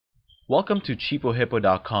Welcome to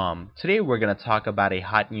cheapohippo.com. Today we're going to talk about a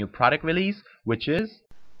hot new product release, which is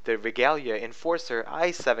the REGALIA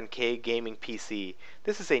Enforcer-i7K gaming PC.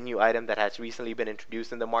 This is a new item that has recently been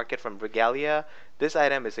introduced in the market from Regalia. This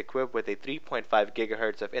item is equipped with a 3.5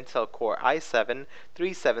 GHz of Intel Core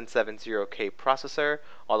i7-3770K processor,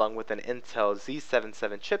 along with an Intel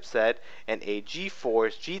Z77 chipset and a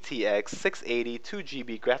GeForce GTX 680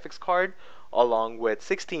 2GB graphics card, along with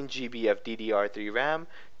 16 GB of DDR3 RAM,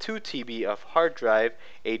 2 TB of hard drive,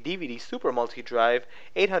 a DVD Super Multi-Drive,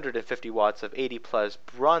 850 watts of 80 plus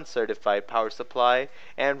bronze certified power supply,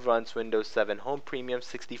 and runs Windows 7 Home Premium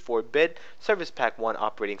 64-bit Service Pack 1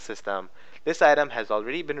 operating system. This item has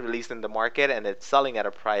already been released in the market and it's selling at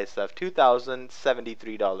a price of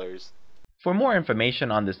 $2,073. For more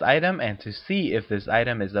information on this item and to see if this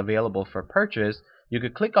item is available for purchase, you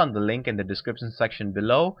could click on the link in the description section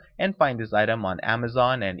below and find this item on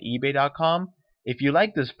Amazon and eBay.com. If you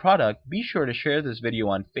like this product, be sure to share this video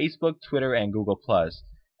on Facebook, Twitter, and Google+,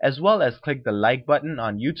 as well as click the like button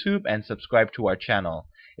on YouTube and subscribe to our channel.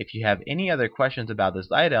 If you have any other questions about this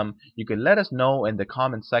item, you could let us know in the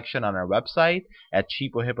comment section on our website at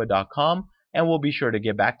cheapohippo.com, and we'll be sure to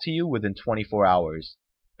get back to you within 24 hours.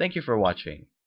 Thank you for watching.